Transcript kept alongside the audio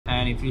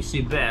if you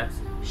see Beth,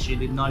 she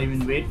did not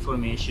even wait for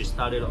me. She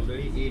started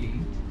already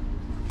eating.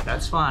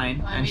 That's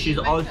fine. And she's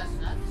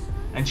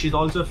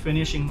also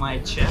finishing my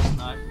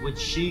chestnut, which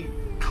she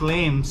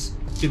claims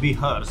to be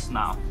hers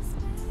now.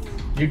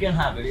 You can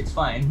have it, it's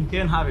fine. You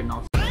can have it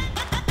now.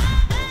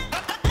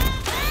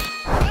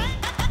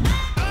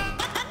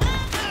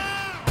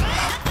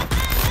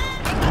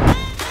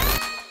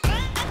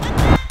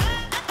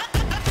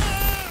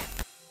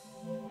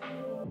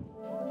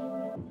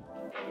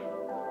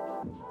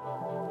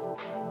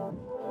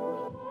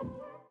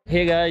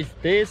 Hey guys,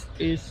 this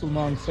is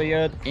Salman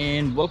Sayyed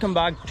and welcome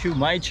back to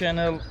my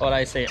channel, or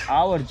I say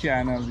our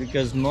channel,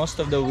 because most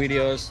of the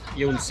videos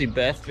you will see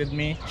Beth with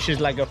me.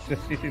 She's like a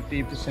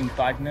 50%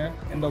 partner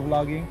in the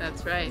vlogging.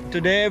 That's right.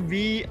 Today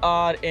we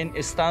are in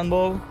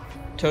Istanbul,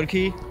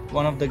 Turkey,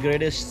 one of the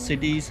greatest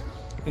cities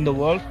in the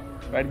world,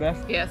 right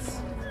Beth?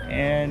 Yes.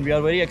 And we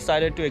are very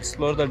excited to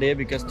explore the day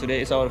because today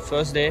is our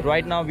first day.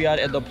 Right now we are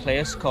at the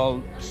place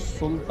called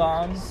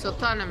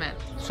Sultanahmet.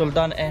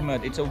 Sultan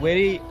Ahmed. It's a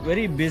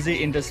very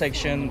busy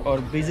intersection or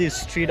busy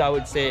street, I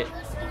would say,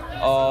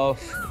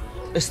 of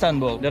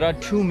Istanbul. There are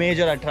two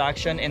major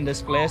attractions in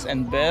this place,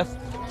 and Beth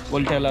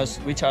will tell us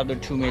which are the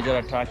two major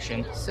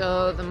attractions.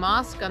 So the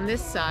mosque on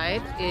this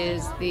side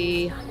is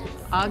the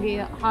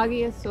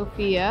Hagia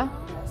Sophia,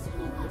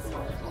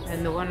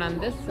 and the one on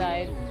this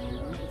side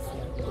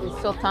is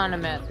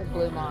Sultanahmet, the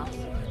Blue Mosque.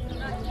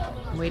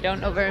 We don't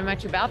know very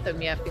much about them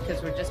yet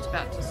because we're just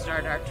about to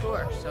start our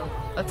tour. So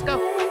let's go.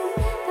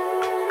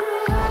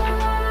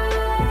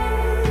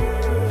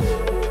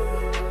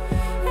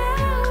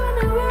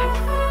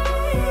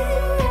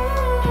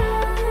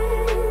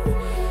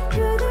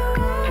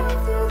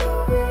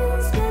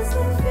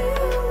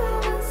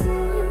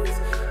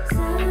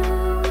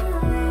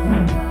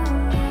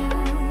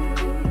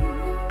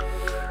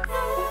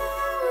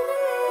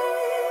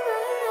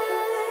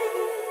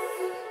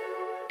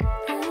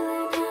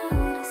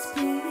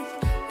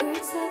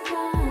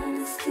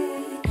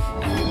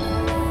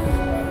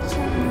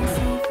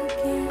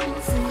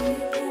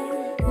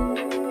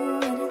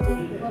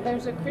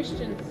 There's a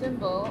Christian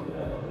symbol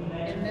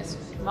in this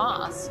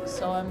mosque,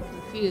 so I'm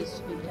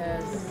confused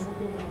because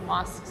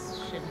mosques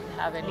shouldn't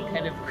have any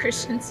kind of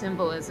Christian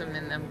symbolism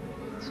in them.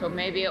 So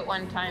maybe at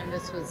one time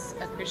this was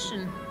a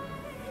Christian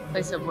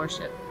place of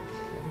worship.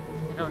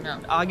 I don't know.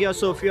 Hagia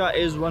Sophia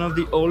is one of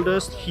the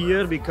oldest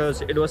here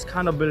because it was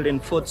kind of built in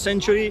 4th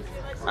century,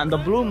 and the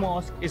Blue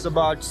Mosque is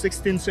about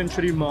 16th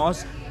century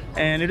mosque.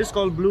 And it is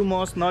called Blue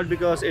Mosque not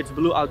because it's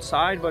blue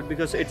outside, but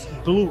because it's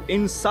blue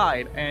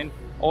inside, and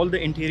all the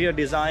interior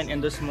design in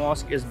this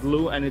mosque is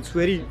blue, and it's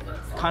very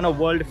kind of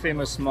world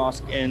famous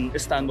mosque in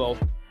Istanbul.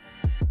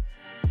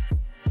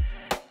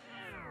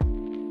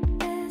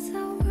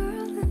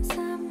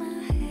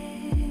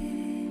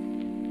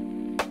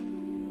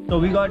 So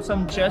we got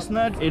some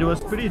chestnut. It was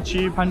pretty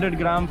cheap, 100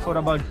 gram for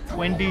about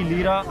 20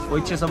 lira,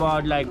 which is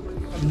about like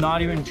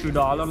not even $2,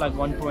 like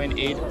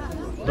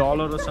 $1.8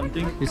 or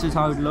something. This is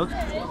how it looks.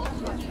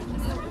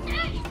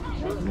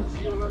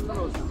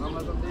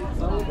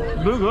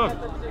 Very good.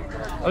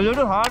 A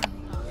little hard,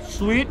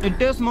 sweet. It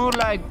tastes more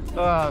like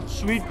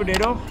sweet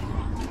potato,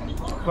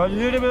 but a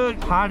little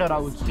bit harder, I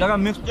would say. Like a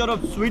mixture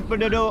of sweet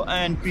potato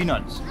and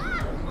peanuts.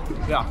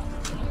 Yeah.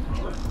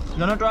 You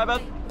wanna try,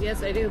 Beth?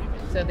 Yes, I do.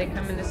 So they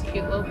come in this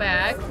cute little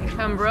bag. They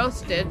come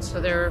roasted, so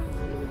the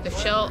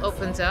shell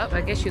opens up.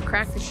 I guess you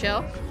crack the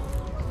shell,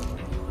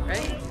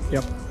 right?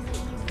 Yep.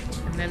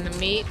 And then the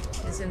meat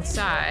is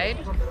inside.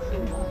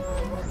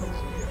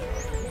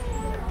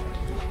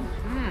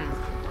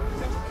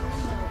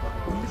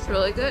 It's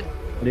really good.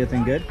 What do you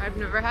think? Good? I've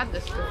never had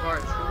this before.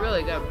 It's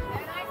really good.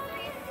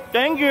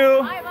 Thank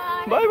you.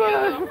 Bye-bye.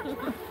 Bye-bye.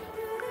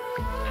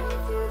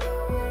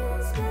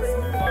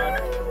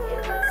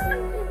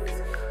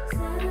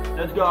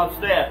 Let's go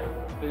upstairs.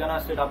 We're gonna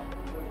sit up.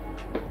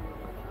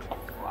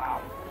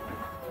 Wow.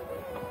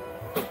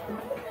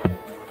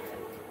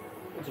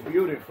 It's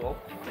beautiful.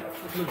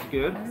 It looks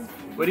good.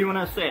 What do you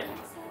wanna sit?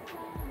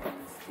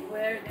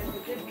 Where is the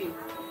good view?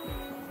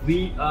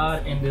 We are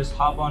in this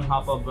hop-on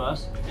hop-off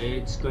bus.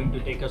 It's going to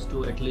take us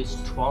to at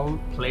least 12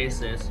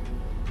 places,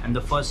 and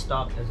the first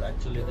stop is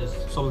actually this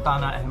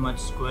Sultanahmet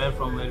Square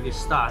from where we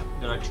start.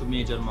 There are two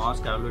major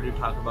mosques. I already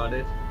talked about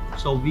it.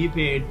 So we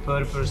paid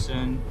per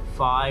person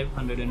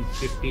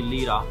 550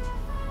 lira,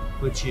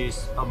 which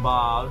is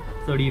about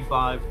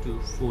 $35 to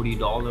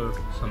 $40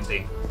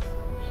 something.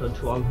 So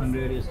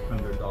 1200 is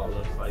 $100,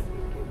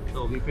 550.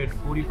 So we paid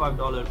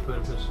 $45 per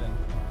person.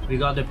 We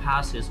got the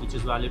passes, which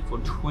is valid for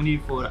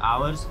 24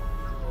 hours,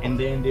 and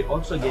then they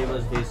also gave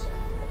us these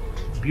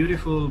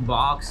beautiful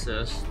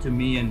boxes to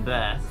me and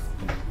Beth.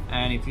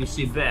 And if you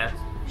see Beth,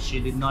 she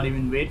did not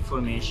even wait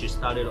for me. She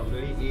started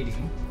already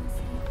eating.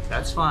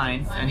 That's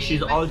fine. And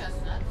she's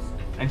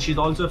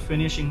also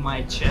finishing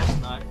my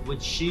chestnut,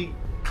 which she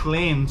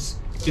claims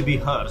to be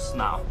hers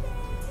now.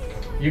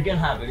 You can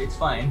have it, it's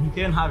fine. You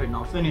can have it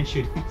now. Finish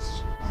it.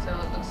 So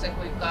it looks like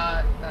we've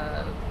got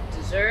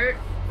dessert,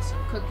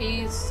 some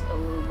cookies, a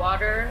little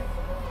water,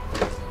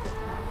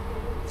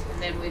 and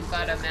then we've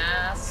got a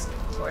mask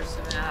course,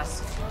 a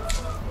mask.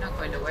 I'm not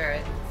going to wear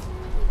it.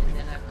 And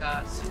then I've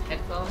got some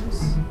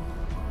headphones.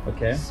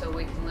 Okay. So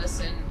we can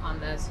listen on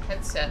those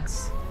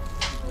headsets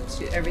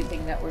to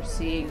everything that we're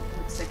seeing.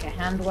 Looks like a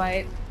hand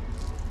wipe.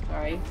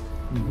 Sorry.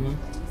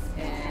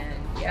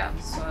 And yeah,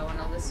 so I want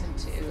to listen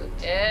to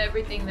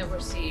everything that we're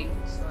seeing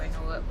so I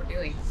know what we're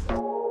doing.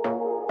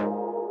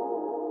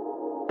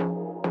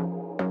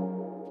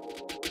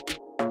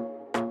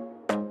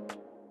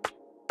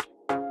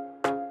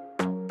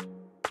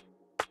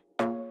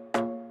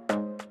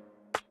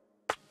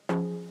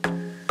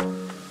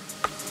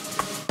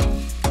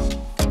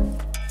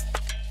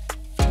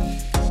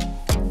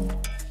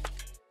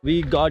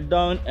 We got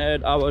down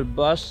at our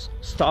bus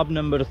stop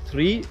number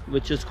 3,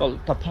 which is called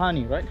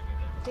Tapani, right?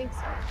 I think so.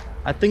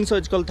 I think so.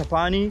 It's called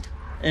Tapani,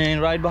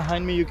 and right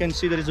behind me you can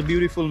see there is a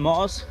beautiful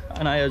mosque,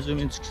 and I assume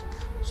it's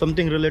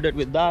something related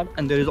with that.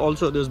 And there is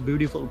also this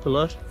beautiful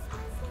pillar.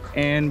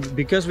 And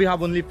because we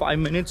have only 5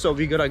 minutes, so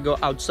we gotta go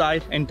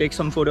outside and take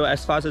some photo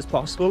as fast as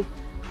possible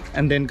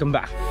and then come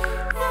back.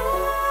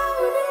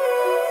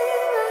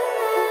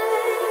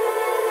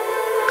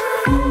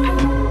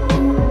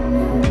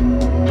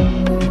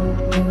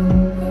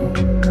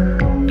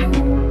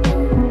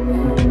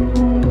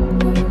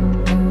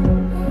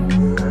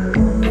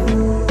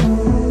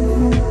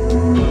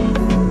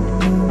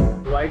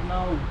 Right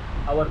now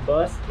our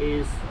bus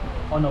is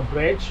on a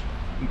bridge.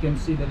 You can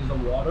see there is a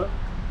water,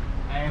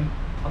 and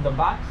on the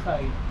back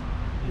side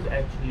is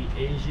actually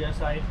Asia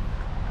side,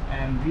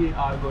 and we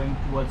are going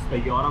towards the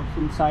Europe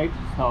side.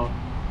 So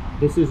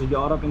this is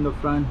Europe in the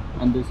front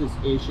and this is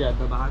Asia at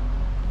the back.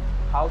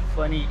 How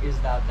funny is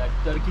that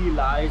Turkey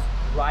lies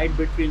right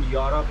between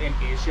Europe and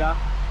Asia.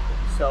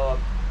 So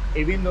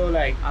even though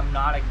like I'm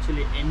not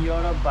actually in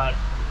Europe, but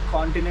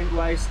continent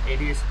wise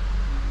it is.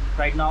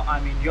 Right now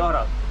I'm in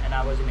Europe and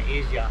I was in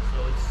Asia,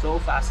 so it's so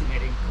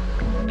fascinating.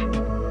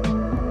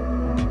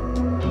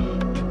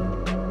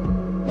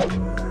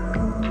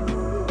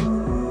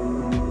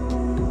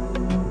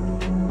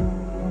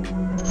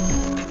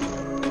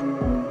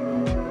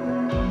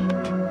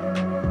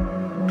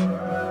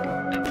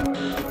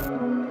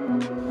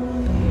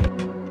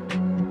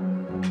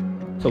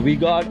 So we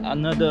got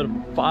another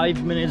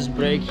 5 minutes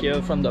break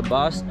here from the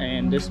bus,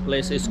 and this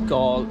place is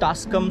called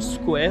Taksim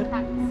Square.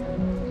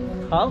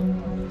 How?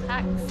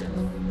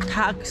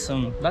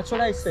 Taksim, that's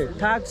what I said.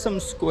 Taksim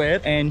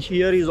Square. And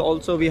here is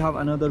also, we have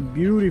another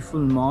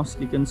beautiful mosque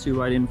you can see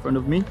right in front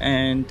of me.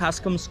 And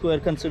Taksim Square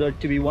considered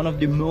to be one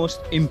of the most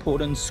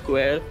important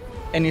square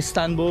in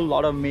Istanbul. A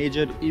lot of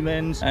major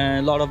events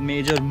and a lot of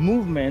major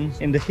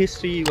movements in the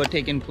history were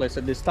taking place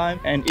at this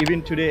time, and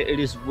even today it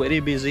is very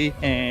busy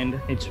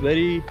and it's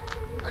very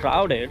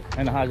crowded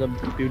and has a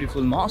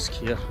beautiful mosque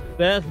here.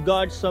 Beth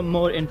got some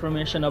more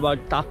information about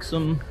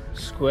Taksim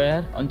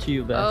Square. Onto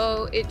you, Beth.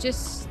 Oh,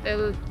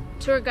 the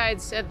tour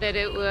guide said that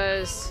it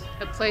was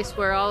a place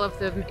where all of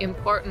the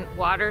important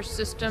water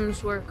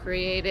systems were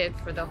created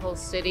for the whole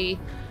city,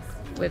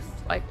 with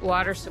like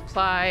water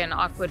supply and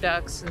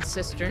aqueducts and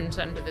cisterns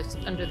under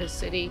the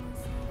city.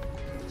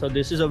 So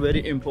this is a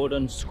very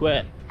important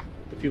square.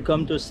 If you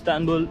come to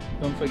Istanbul,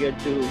 don't forget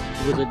to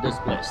visit this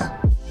place.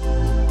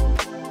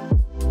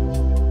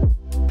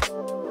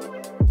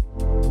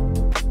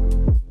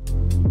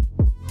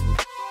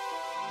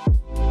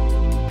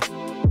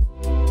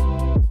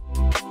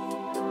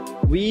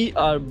 We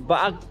are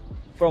back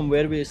from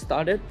where we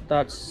started.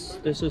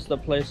 This is the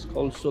place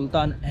called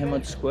Sultan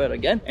Ahmed Square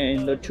again,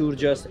 and the tour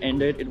just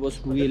ended. It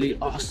was really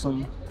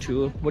awesome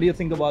tour. What do you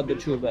think about the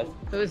tour, Beth?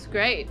 It was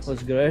great. It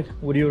was great.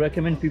 Would you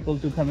recommend people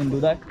to come and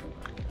do that?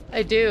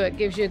 I do. It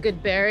gives you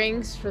good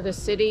bearings for the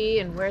city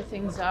and where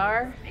things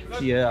are.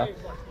 Yeah.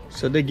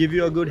 So they give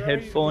you a good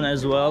headphone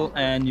as well,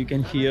 and you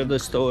can hear the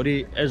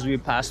story as we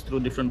pass through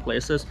different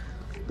places.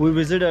 We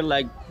visited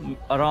like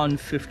around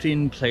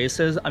 15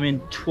 places. I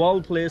mean,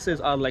 12 places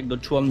are like the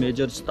 12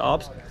 major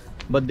stops,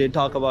 but they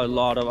talk about a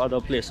lot of other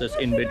places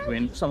in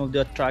between. Some of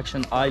the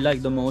attraction I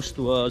like the most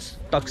was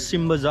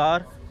Taksim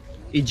Bazaar,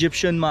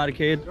 Egyptian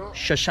Market,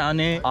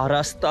 Shashane,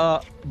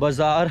 Arasta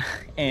Bazaar,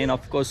 and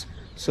of course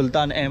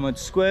Sultan Ahmed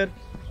Square,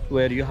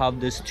 where you have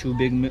these two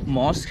big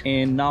mosques.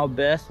 And now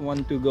Beth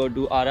wants to go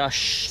to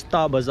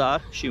Arasta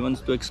Bazaar. She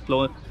wants to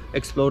explore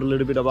a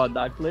little bit about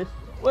that place.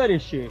 Where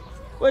is she?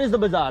 Where is the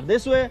bazaar?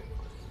 This way?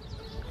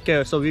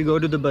 Okay, so we go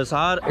to the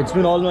bazaar. It's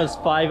been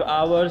almost 5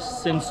 hours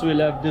since we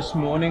left this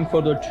morning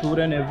for the tour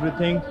and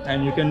everything,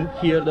 and you can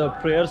hear the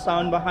prayer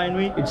sound behind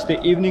me. It's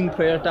the evening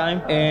prayer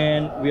time,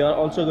 and we are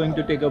also going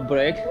to take a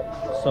break.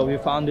 So we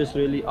found this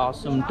really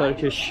awesome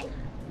Turkish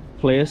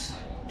place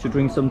to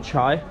drink some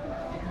chai.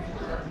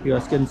 You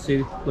guys can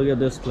see, look at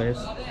this place.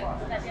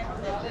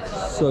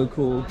 So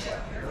cool.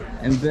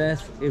 And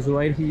Beth is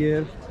right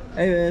here.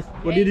 Hey Beth,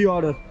 what did you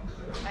order?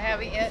 I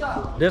haven't yet.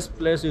 This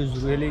place is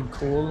really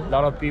cool. A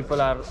lot of people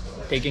are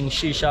taking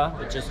shisha,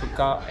 which is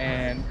hookah,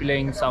 and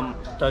playing some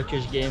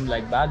Turkish game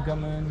like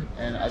backgammon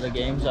and other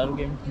games are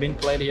being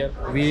played here.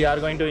 We are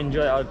going to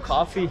enjoy our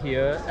coffee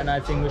here, and I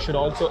think we should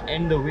also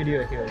end the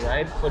video here,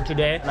 right, for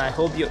today. And I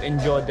hope you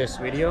enjoyed this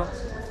video.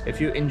 If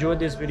you enjoyed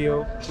this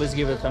video, please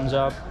give a thumbs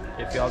up.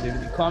 If you all leave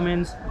the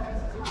comments.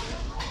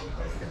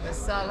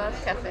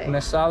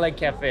 Masala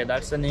Cafe,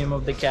 that's the name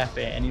of the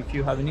cafe. And if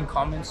you have any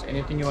comments,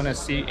 anything you want to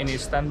see in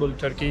Istanbul,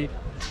 Turkey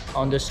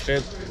on this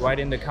trip, write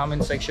in the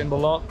comment section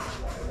below.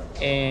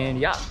 And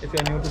yeah, if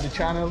you're new to the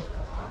channel,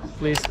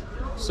 please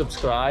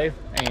subscribe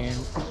and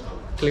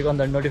click on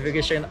the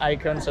notification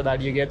icon so that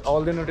you get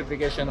all the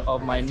notification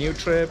of my new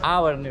trip,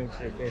 our new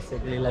trip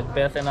basically. Like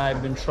Beth and I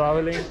have been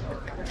traveling.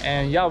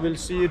 And yeah, we'll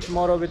see you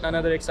tomorrow with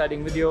another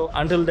exciting video.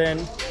 Until then,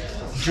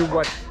 do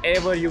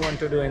whatever you want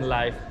to do in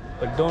life,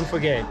 but don't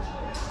forget,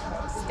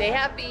 stay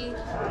happy.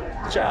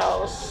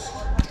 Ciao.